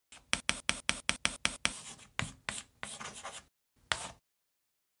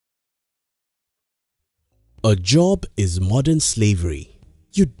A job is modern slavery.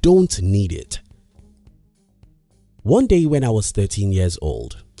 You don't need it. One day when I was 13 years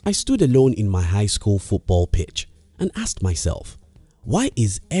old, I stood alone in my high school football pitch and asked myself, why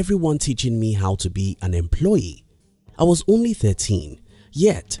is everyone teaching me how to be an employee? I was only 13,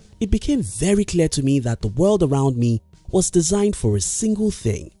 yet it became very clear to me that the world around me was designed for a single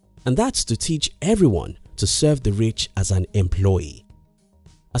thing, and that's to teach everyone to serve the rich as an employee.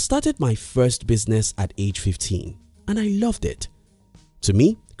 I started my first business at age 15 and I loved it. To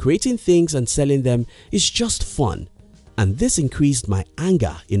me, creating things and selling them is just fun, and this increased my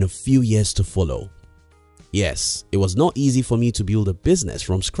anger in a few years to follow. Yes, it was not easy for me to build a business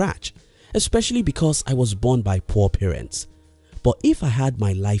from scratch, especially because I was born by poor parents. But if I had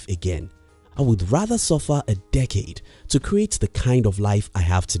my life again, I would rather suffer a decade to create the kind of life I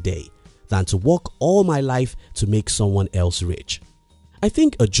have today than to work all my life to make someone else rich. I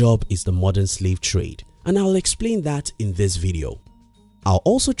think a job is the modern slave trade, and I'll explain that in this video. I'll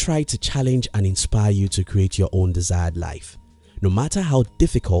also try to challenge and inspire you to create your own desired life, no matter how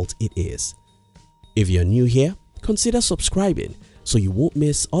difficult it is. If you're new here, consider subscribing so you won't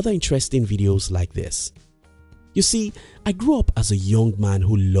miss other interesting videos like this. You see, I grew up as a young man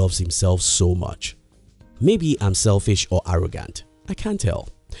who loves himself so much. Maybe I'm selfish or arrogant, I can't tell.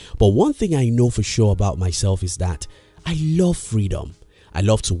 But one thing I know for sure about myself is that I love freedom. I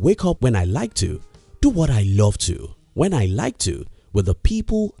love to wake up when I like to, do what I love to, when I like to, with the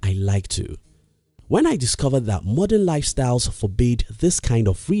people I like to. When I discovered that modern lifestyles forbade this kind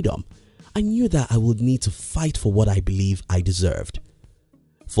of freedom, I knew that I would need to fight for what I believe I deserved.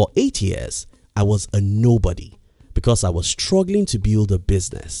 For 8 years, I was a nobody because I was struggling to build a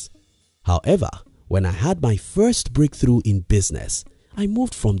business. However, when I had my first breakthrough in business, I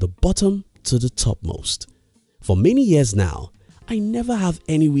moved from the bottom to the topmost. For many years now, I never have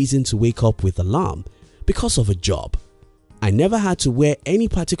any reason to wake up with alarm because of a job. I never had to wear any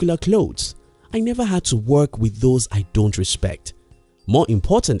particular clothes. I never had to work with those I don't respect. More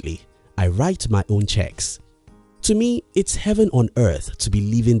importantly, I write my own checks. To me, it's heaven on earth to be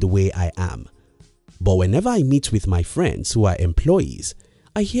living the way I am. But whenever I meet with my friends who are employees,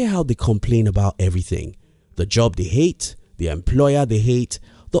 I hear how they complain about everything. The job they hate, the employer they hate,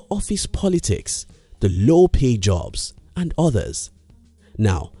 the office politics, the low pay jobs, and others.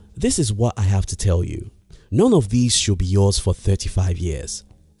 Now, this is what I have to tell you. None of these should be yours for 35 years.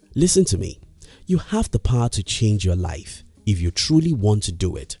 Listen to me. You have the power to change your life if you truly want to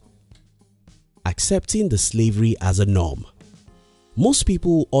do it. Accepting the slavery as a norm. Most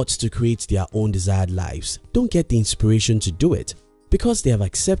people who ought to create their own desired lives don't get the inspiration to do it because they have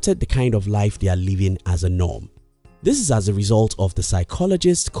accepted the kind of life they are living as a norm. This is as a result of the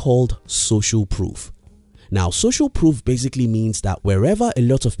psychologist called social proof. Now, social proof basically means that wherever a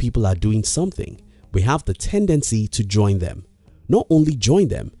lot of people are doing something, we have the tendency to join them. Not only join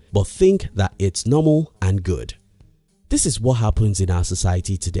them, but think that it's normal and good. This is what happens in our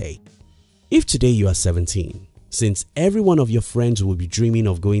society today. If today you are 17, since every one of your friends will be dreaming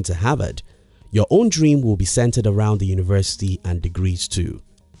of going to Harvard, your own dream will be centered around the university and degrees too.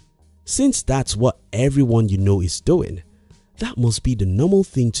 Since that's what everyone you know is doing, that must be the normal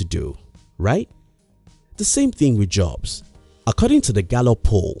thing to do, right? The same thing with jobs. According to the Gallup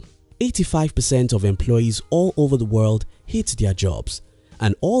poll, 85% of employees all over the world hate their jobs,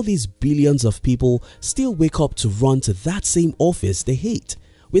 and all these billions of people still wake up to run to that same office they hate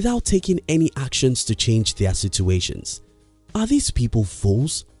without taking any actions to change their situations. Are these people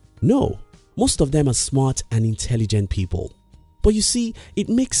fools? No, most of them are smart and intelligent people. But you see, it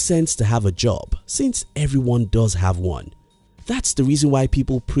makes sense to have a job since everyone does have one. That's the reason why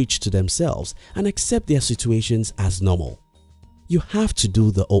people preach to themselves and accept their situations as normal. You have to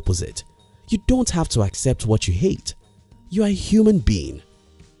do the opposite. You don't have to accept what you hate. You are a human being.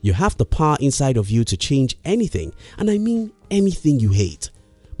 You have the power inside of you to change anything, and I mean anything you hate.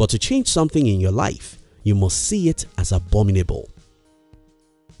 But to change something in your life, you must see it as abominable.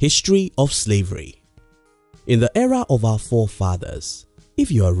 History of slavery. In the era of our forefathers,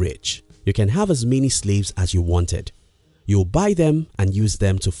 if you are rich, you can have as many slaves as you wanted. You'll buy them and use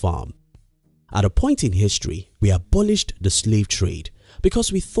them to farm. At a point in history, we abolished the slave trade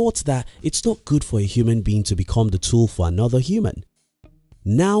because we thought that it's not good for a human being to become the tool for another human.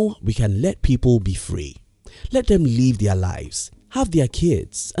 Now we can let people be free. Let them live their lives, have their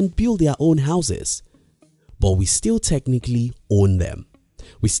kids, and build their own houses. But we still technically own them.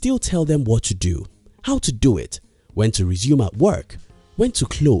 We still tell them what to do, how to do it, when to resume at work, when to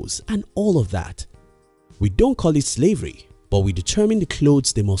close, and all of that. We don't call it slavery, but we determine the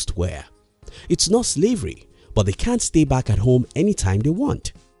clothes they must wear. It's not slavery, but they can't stay back at home anytime they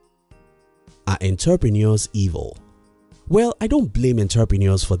want. Are entrepreneurs evil? Well, I don't blame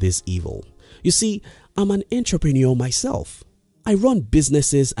entrepreneurs for this evil. You see, I'm an entrepreneur myself. I run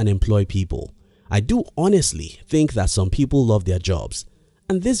businesses and employ people. I do honestly think that some people love their jobs,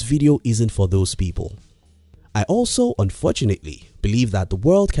 and this video isn't for those people. I also, unfortunately, believe that the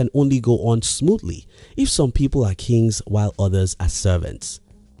world can only go on smoothly if some people are kings while others are servants.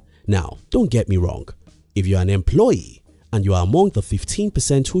 Now, don't get me wrong. If you're an employee and you are among the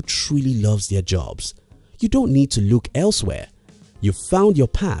 15% who truly loves their jobs, you don't need to look elsewhere. You've found your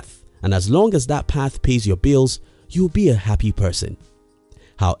path, and as long as that path pays your bills, you'll be a happy person.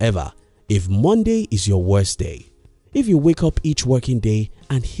 However, if Monday is your worst day, if you wake up each working day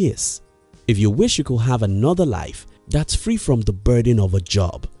and hiss, if you wish you could have another life that's free from the burden of a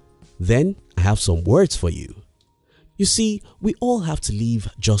job, then I have some words for you. You see, we all have to live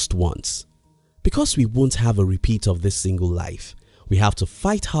just once. Because we won't have a repeat of this single life, we have to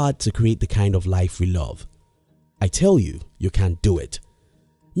fight hard to create the kind of life we love. I tell you, you can't do it.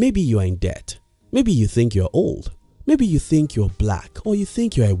 Maybe you are in debt. Maybe you think you're old. Maybe you think you're black, or you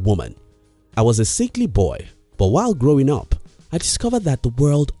think you're a woman. I was a sickly boy, but while growing up, I discovered that the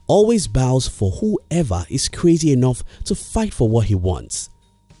world always bows for whoever is crazy enough to fight for what he wants.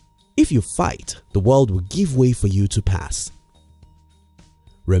 If you fight, the world will give way for you to pass.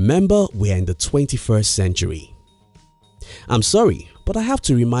 Remember, we are in the 21st century. I'm sorry, but I have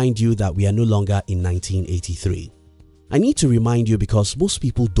to remind you that we are no longer in 1983. I need to remind you because most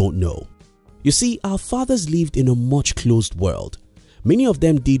people don't know. You see, our fathers lived in a much closed world. Many of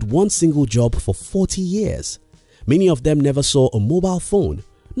them did one single job for 40 years. Many of them never saw a mobile phone,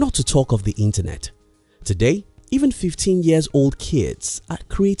 not to talk of the internet. Today, even 15 years old kids are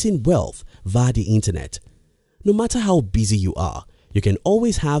creating wealth via the internet. No matter how busy you are, you can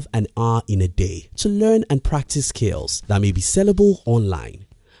always have an hour in a day to learn and practice skills that may be sellable online.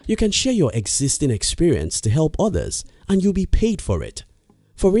 You can share your existing experience to help others and you'll be paid for it.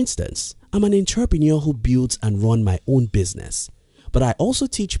 For instance, I'm an entrepreneur who builds and runs my own business, but I also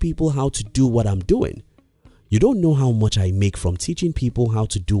teach people how to do what I'm doing. You don't know how much I make from teaching people how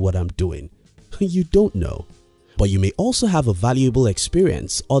to do what I'm doing. You don't know. But you may also have a valuable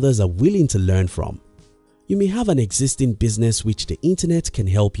experience others are willing to learn from. You may have an existing business which the internet can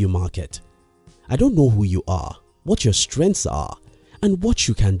help you market. I don't know who you are, what your strengths are, and what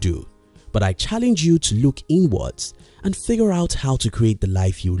you can do, but I challenge you to look inwards and figure out how to create the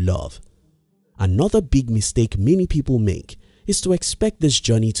life you love. Another big mistake many people make is to expect this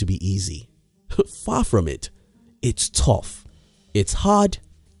journey to be easy. Far from it. It's tough, it's hard,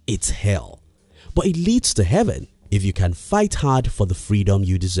 it's hell. But it leads to heaven if you can fight hard for the freedom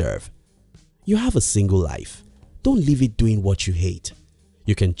you deserve. You have a single life. Don't leave it doing what you hate.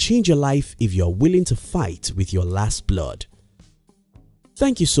 You can change your life if you are willing to fight with your last blood.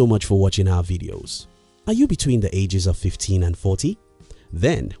 Thank you so much for watching our videos. Are you between the ages of 15 and 40?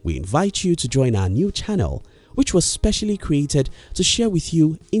 Then we invite you to join our new channel, which was specially created to share with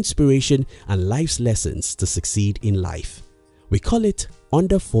you inspiration and life's lessons to succeed in life. We call it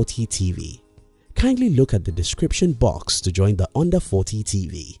Under 40 TV. Kindly look at the description box to join the Under 40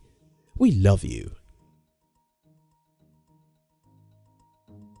 TV. We love you.